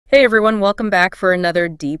Hey everyone, welcome back for another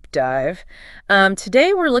deep dive.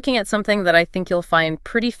 Today we're looking at something that I think you'll find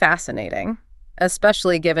pretty fascinating,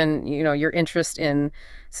 especially given, your interest in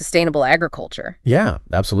sustainable agriculture. Yeah,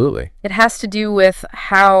 absolutely. It has to do with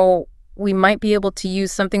how we might be able to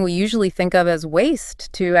use something we usually think of as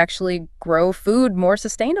waste to actually grow food more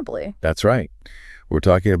sustainably. That's right. We're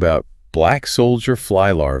talking about black soldier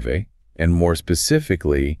fly larvae, and more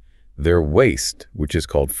specifically, their waste, which is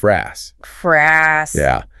called frass. Frass.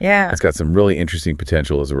 Yeah. Yeah. It's got some really interesting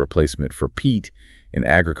potential as a replacement for peat in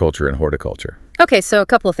agriculture and horticulture. Okay, so a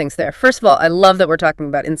couple of things there. First of all, I love that we're talking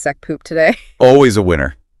about insect poop today. Always a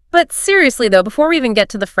winner. But seriously, though, before we even get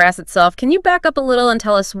to the frass itself, can you back up a little and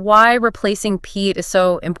tell us why replacing peat is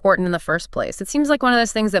so important in the first place? It seems like one of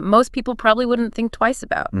those things that most people probably wouldn't think twice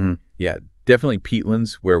about. Yeah, definitely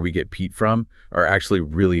peatlands, where we get peat from, are actually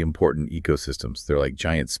really important ecosystems. They're like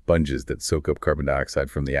giant sponges that soak up carbon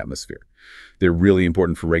dioxide from the atmosphere. They're really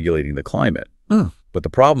important for regulating the climate. But the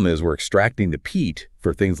problem is we're extracting the peat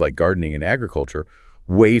for things like gardening and agriculture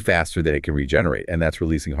way faster than it can regenerate, and that's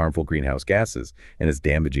releasing harmful greenhouse gases, and it's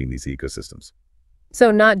damaging these ecosystems.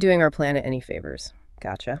 So not doing our planet any favors.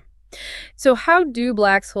 Gotcha. So how do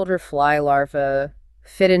black soldier fly larvae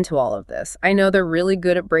fit into all of this? I know they're really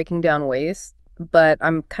good at breaking down waste, but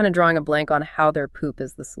I'm kind of drawing a blank on how their poop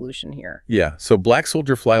is the solution here. Yeah, so black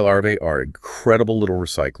soldier fly larvae are incredible little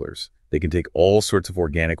recyclers. They can take all sorts of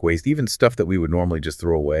organic waste, even stuff that we would normally just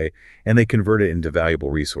throw away, and they convert it into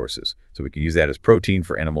valuable resources. So we can use that as protein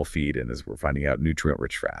for animal feed, and as we're finding out,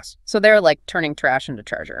 nutrient-rich frass. So they're like turning trash into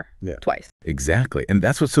treasure. Yeah. Twice. Exactly. And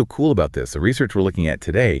that's what's so cool about this. The research we're looking at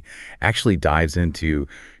today actually dives into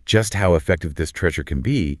just how effective this treasure can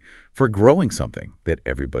be for growing something that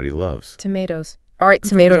everybody loves. Tomatoes. All right,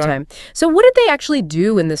 tomato time. So what did they actually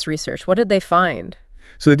do in this research? What did they find?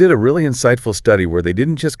 So they did a really insightful study where they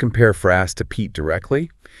didn't just compare frass to peat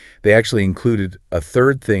directly. They actually included a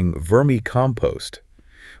third thing, vermicompost,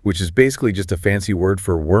 which is basically just a fancy word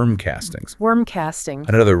for worm castings. Worm casting.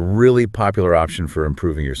 Another really popular option for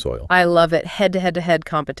improving your soil. I love it. Head-to-head-to-head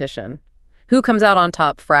competition. Who comes out on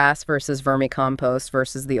top, frass versus vermicompost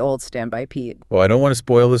versus the old standby peat? Well, I don't want to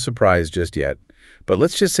spoil the surprise just yet, but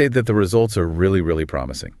let's just say that the results are really, really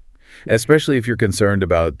promising, especially if you're concerned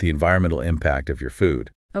about the environmental impact of your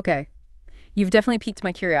food. Okay. You've definitely piqued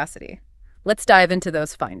my curiosity. Let's dive into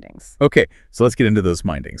those findings. Okay, so let's get into those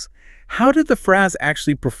findings. How did the frass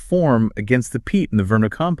actually perform against the peat in the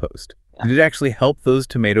vermicompost? Did it actually help those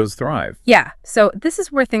tomatoes thrive? Yeah, so this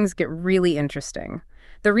is where things get really interesting.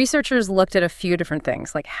 The researchers looked at a few different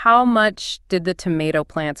things, like how much did the tomato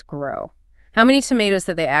plants grow? How many tomatoes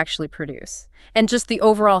did they actually produce? And just the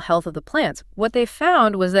overall health of the plants. What they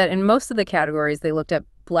found was that in most of the categories they looked at,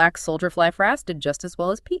 black soldier fly frass did just as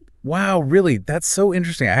well as peat. Wow, really? That's so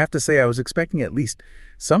interesting. I have to say I was expecting at least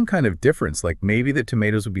some kind of difference, like maybe the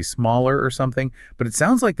tomatoes would be smaller or something, but it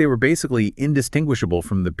sounds like they were basically indistinguishable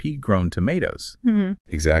from the peat-grown tomatoes.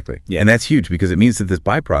 Exactly. Yeah, and that's huge because it means that this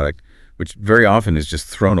byproduct, which very often is just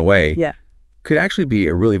thrown away, could actually be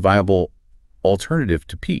a really viable alternative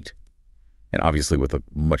to peat. And obviously with a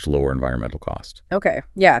much lower environmental cost. Okay,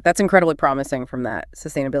 yeah, that's incredibly promising from that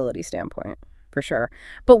sustainability standpoint, for sure.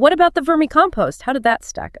 But what about the vermicompost? How did that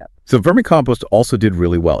stack up? So vermicompost also did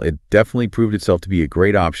really well. It definitely proved itself to be a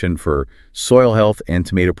great option for soil health and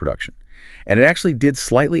tomato production. And it actually did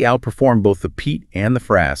slightly outperform both the peat and the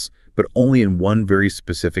frass, but only in one very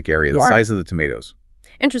specific area, the size of the tomatoes.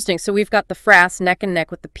 Interesting. So we've got the frass neck and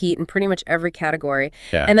neck with the peat in pretty much every category.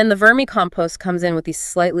 Yeah. And then the vermicompost comes in with these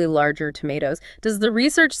slightly larger tomatoes. Does the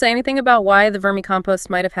research say anything about why the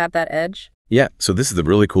vermicompost might have had that edge? Yeah, so this is the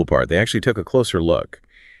really cool part. They actually took a closer look,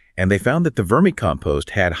 and they found that the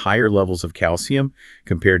vermicompost had higher levels of calcium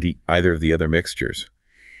compared to either of the other mixtures.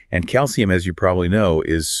 And calcium, as you probably know,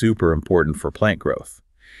 is super important for plant growth,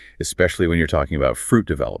 especially when you're talking about fruit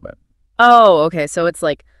development. Oh, okay. So it's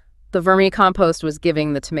like the vermicompost was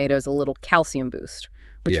giving the tomatoes a little calcium boost,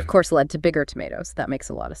 which of course led to bigger tomatoes. That makes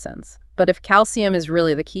a lot of sense. But if calcium is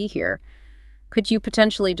really the key here, could you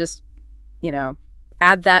potentially just,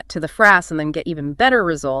 add that to the frass and then get even better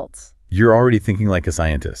results? You're already thinking like a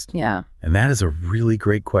scientist. Yeah. And that is a really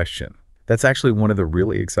great question. That's actually one of the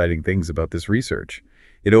really exciting things about this research.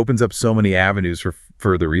 It opens up so many avenues for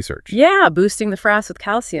further research. Yeah, boosting the frass with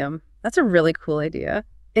calcium. That's a really cool idea.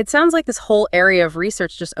 It sounds like this whole area of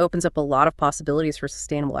research just opens up a lot of possibilities for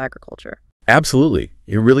sustainable agriculture. Absolutely.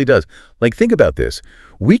 It really does. Like, think about this.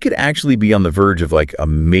 We could actually be on the verge of like a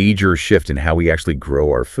major shift in how we actually grow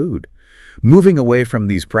our food, moving away from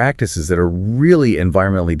these practices that are really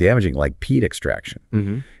environmentally damaging, like peat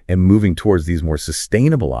extraction. and moving towards these more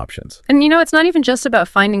sustainable options. And it's not even just about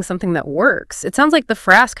finding something that works. It sounds like the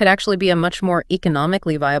frass could actually be a much more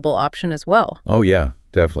economically viable option as well. Oh yeah,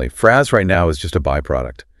 definitely. Frass right now is just a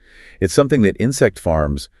byproduct. It's something that insect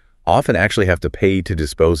farms often actually have to pay to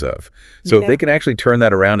dispose of. So if they can actually turn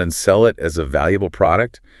that around and sell it as a valuable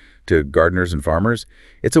product to gardeners and farmers,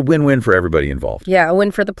 it's a win-win for everybody involved. Yeah, a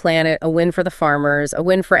win for the planet, a win for the farmers, a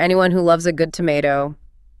win for anyone who loves a good tomato.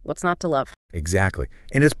 What's not to love? Exactly.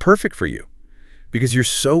 And it's perfect for you because you're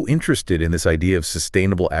so interested in this idea of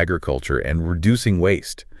sustainable agriculture and reducing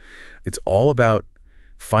waste. It's all about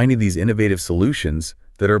finding these innovative solutions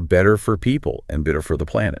that are better for people and better for the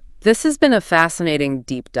planet. This has been a fascinating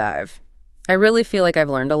deep dive. I really feel like I've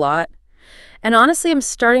learned a lot. And honestly, I'm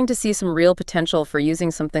starting to see some real potential for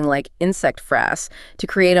using something like insect frass to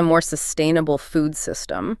create a more sustainable food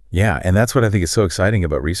system. Yeah, and that's what I think is so exciting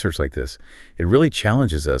about research like this. It really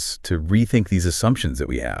challenges us to rethink these assumptions that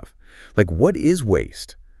we have. Like, what is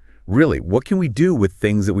waste? Really, what can we do with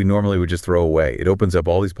things that we normally would just throw away? It opens up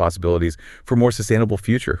all these possibilities for a more sustainable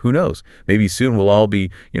future. Who knows? Maybe soon we'll all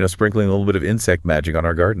be, sprinkling a little bit of insect magic on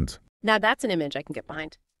our gardens. Now that's an image I can get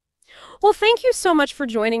behind. Well, thank you so much for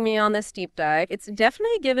joining me on this deep dive. It's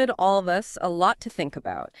definitely given all of us a lot to think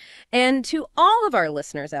about. And to all of our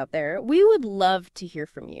listeners out there, we would love to hear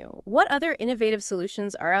from you. What other innovative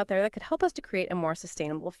solutions are out there that could help us to create a more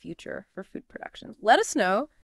sustainable future for food production? Let us know.